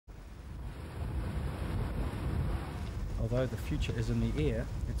Although the future is in the air,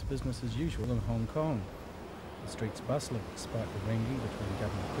 it's business as usual in Hong Kong. The streets bustling despite the wrangling between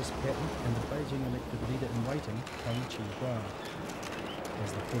Governor Chris Patten and the Beijing elected leader-in-waiting, Tung Chee-hwa.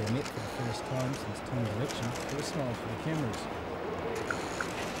 As the pair met for the first time since Tung's election, there were smiles for the cameras.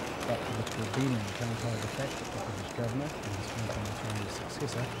 But political beaming can't hide the fact that the British governor and his Hong Kong Chinese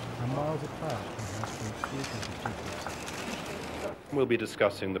successor are miles apart in high street vehicles objectives. We'll be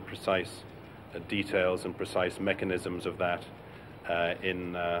discussing the precise details and precise mechanisms of that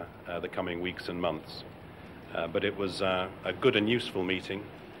in the coming weeks and months. But it was a good and useful meeting.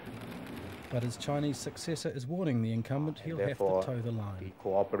 But his Chinese successor is warning the incumbent he'll have to toe the line. The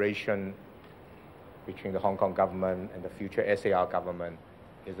cooperation between the Hong Kong government and the future SAR government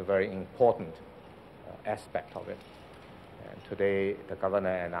is a very important aspect of it. And today, the governor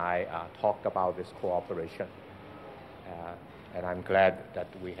and I talked about this cooperation. And I'm glad that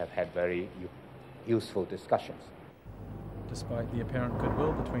we have had very useful discussions. Despite the apparent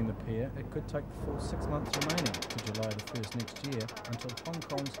goodwill between the pair, it could take the full 6 months remaining to July the 1st next year until Hong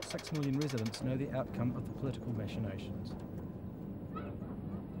Kong's 6 million residents know the outcome of the political machinations.